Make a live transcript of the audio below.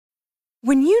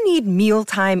When you need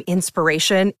mealtime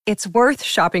inspiration, it's worth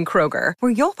shopping Kroger,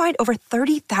 where you'll find over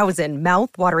 30,000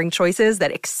 mouth-watering choices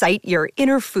that excite your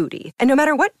inner foodie. And no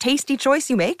matter what tasty choice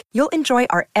you make, you'll enjoy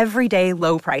our everyday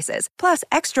low prices, plus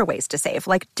extra ways to save,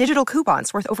 like digital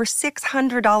coupons worth over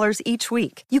 $600 each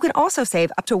week. You can also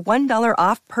save up to $1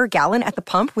 off per gallon at the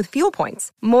pump with fuel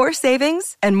points. More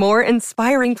savings and more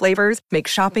inspiring flavors make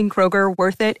shopping Kroger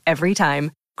worth it every time.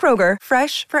 Kroger,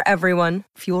 fresh for everyone.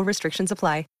 Fuel restrictions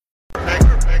apply.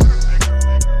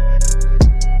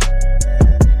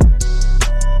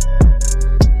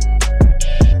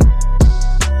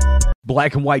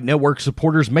 Black and White Network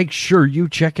supporters, make sure you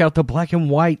check out the Black and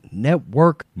White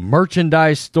Network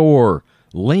merchandise store.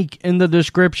 Link in the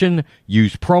description.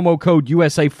 Use promo code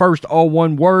USA First, all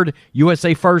one word.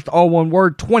 USA First, all one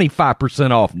word.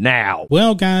 25% off now.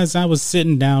 Well, guys, I was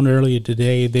sitting down earlier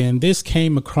today. Then this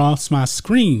came across my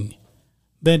screen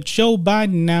that Joe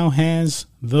Biden now has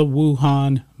the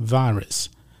Wuhan virus.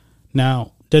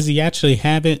 Now, does he actually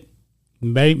have it?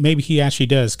 Maybe he actually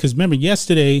does. Because remember,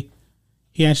 yesterday,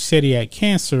 he actually said he had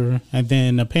cancer. And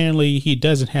then apparently he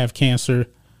doesn't have cancer.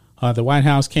 The White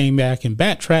House came back and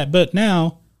backtracked, but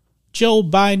now Joe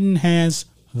Biden has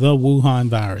the Wuhan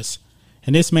virus.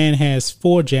 And this man has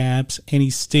 4 jabs and he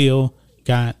still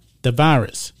got the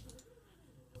virus.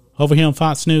 Over here on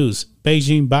Fox News,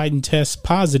 Beijing Biden tests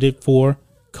positive for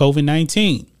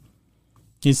COVID-19.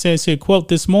 It says here, quote,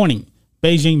 this morning,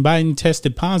 Beijing Biden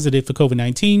tested positive for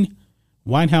COVID-19.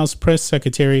 White House Press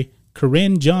Secretary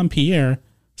Karine Jean-Pierre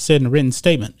said in a written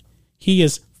statement, he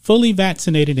is fully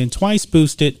vaccinated and twice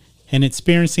boosted and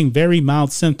experiencing very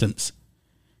mild symptoms.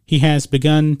 He has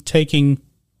begun taking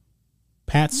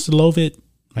Paxlovid,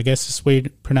 I guess is the way to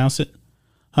pronounce it,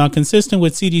 consistent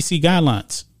with CDC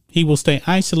guidelines. He will stay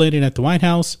isolated at the White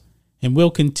House and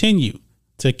will continue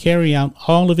to carry out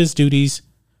all of his duties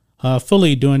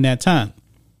fully during that time.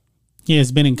 He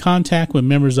has been in contact with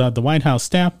members of the White House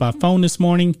staff by phone this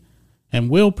morning and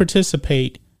will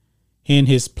participate in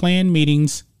his planned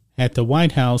meetings at the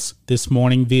White House this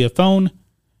morning via phone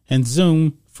and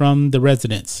Zoom from the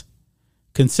residence.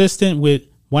 Consistent with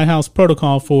White House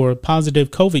protocol for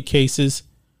positive COVID cases,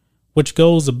 which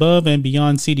goes above and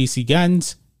beyond CDC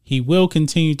guidance, he will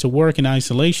continue to work in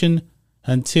isolation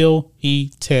until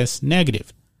he tests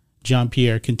negative,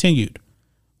 Jean-Pierre continued.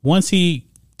 Once he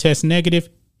tests negative,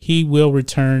 he will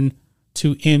return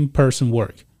to in-person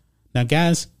work. Now,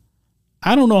 guys,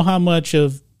 I don't know how much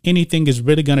of anything is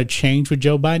really going to change with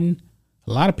Joe Biden.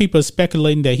 A lot of people are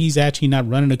speculating that he's actually not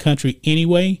running the country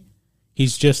anyway.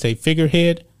 He's just a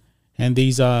figurehead. And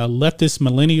these leftist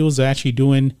millennials are actually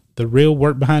doing the real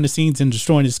work behind the scenes and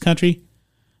destroying this country.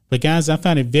 But guys, I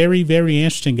found it very, very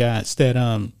interesting, guys, that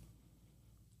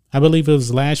I believe it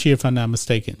was last year, if I'm not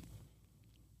mistaken,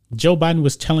 Joe Biden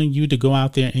was telling you to go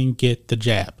out there and get the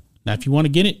jab. Now, if you want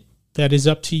to get it, that is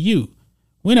up to you.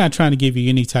 We're not trying to give you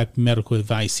any type of medical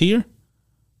advice here.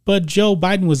 But Joe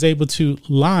Biden was able to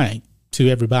lie to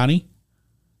everybody.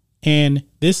 And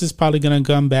this is probably going to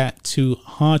come back to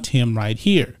haunt him right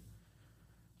here.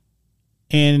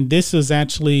 And this was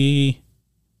actually,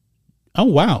 oh,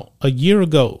 wow, a year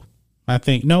ago, I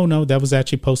think. No, that was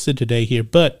actually posted today here.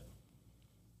 But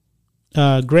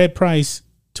Greg Price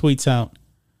tweets out,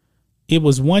 it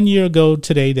was 1 year ago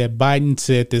today that Biden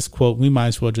said this, quote, we might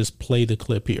as well just play the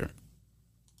clip here.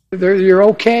 You're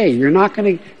okay. You're not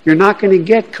going to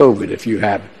get COVID if you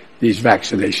have these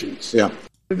vaccinations. Yeah.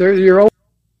 You're okay.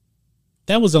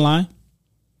 That was a lie.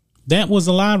 That was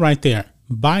a lie right there.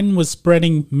 Biden was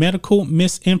spreading medical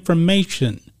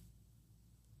misinformation.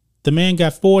 The man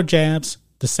got 4 jabs,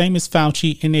 the same as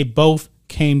Fauci, and they both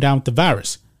came down with the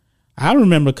virus. I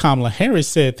remember Kamala Harris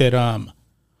said that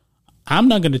I'm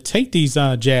not going to take these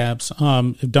jabs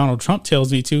if Donald Trump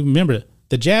tells me to. Remember,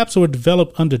 the jabs were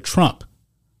developed under Trump.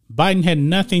 Biden had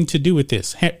nothing to do with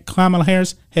this. Kamala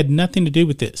Harris had nothing to do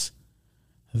with this.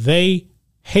 They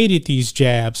hated these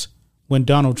jabs when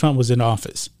Donald Trump was in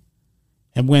office.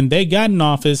 And when they got in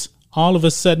office, all of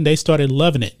a sudden they started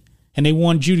loving it. And they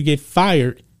wanted you to get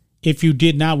fired if you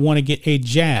did not want to get a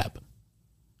jab.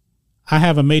 I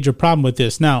have a major problem with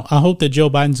this. Now, I hope that Joe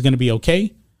Biden's going to be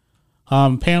okay.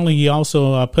 Apparently, he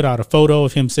also put out a photo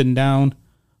of him sitting down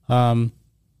in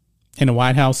the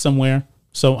White House somewhere.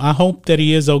 So I hope that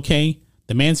he is okay.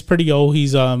 The man's pretty old.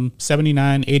 He's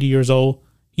 79, 80 years old.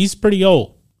 He's pretty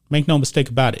old. Make no mistake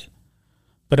about it.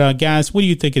 But guys, what do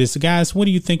you think of this? Guys, what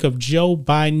do you think of Joe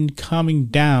Biden coming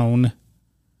down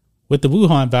with the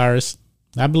Wuhan virus?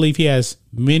 I believe he has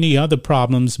many other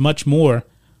problems, much more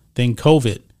than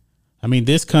COVID. I mean,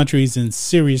 this country is in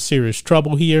serious, serious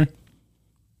trouble here.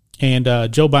 And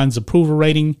Joe Biden's approval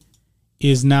rating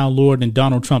is now lower than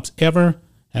Donald Trump's ever.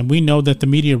 And we know that the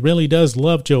media really does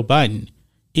love Joe Biden.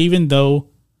 Even though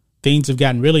things have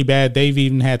gotten really bad, they've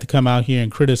even had to come out here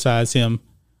and criticize him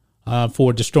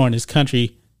for destroying his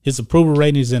country. His approval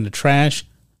rating is in the trash.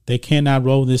 They cannot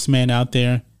roll this man out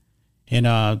there in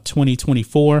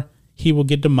 2024. He will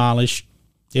get demolished.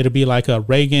 It'll be like a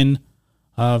Reagan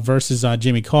versus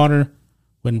Jimmy Carter,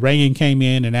 when Reagan came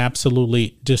in and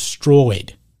absolutely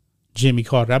destroyed Jimmy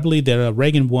Carter. I believe that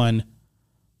Reagan won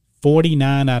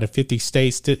 49 out of 50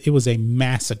 states. It was a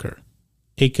massacre,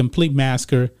 a complete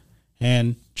massacre.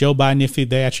 And Joe Biden, if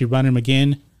they actually run him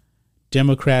again,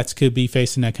 Democrats could be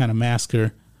facing that kind of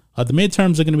massacre. The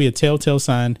midterms are going to be a telltale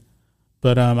sign,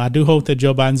 but I do hope that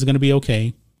Joe Biden's going to be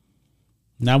okay.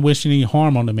 Not wishing any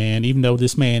harm on the man, even though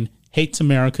this man hates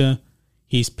America.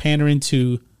 He's pandering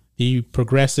to the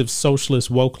progressive socialist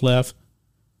woke left.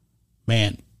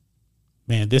 Man,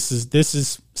 this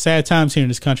is sad times here in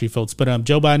this country, folks. But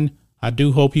Joe Biden, I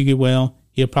do hope you get well.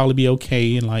 He'll probably be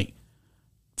okay in like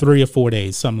 3 or 4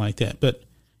 days, something like that. But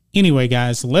anyway,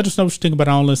 guys, let us know what you think about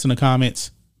all this in the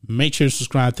comments. Make sure to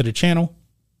subscribe to the channel,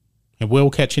 and we'll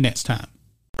catch you next time.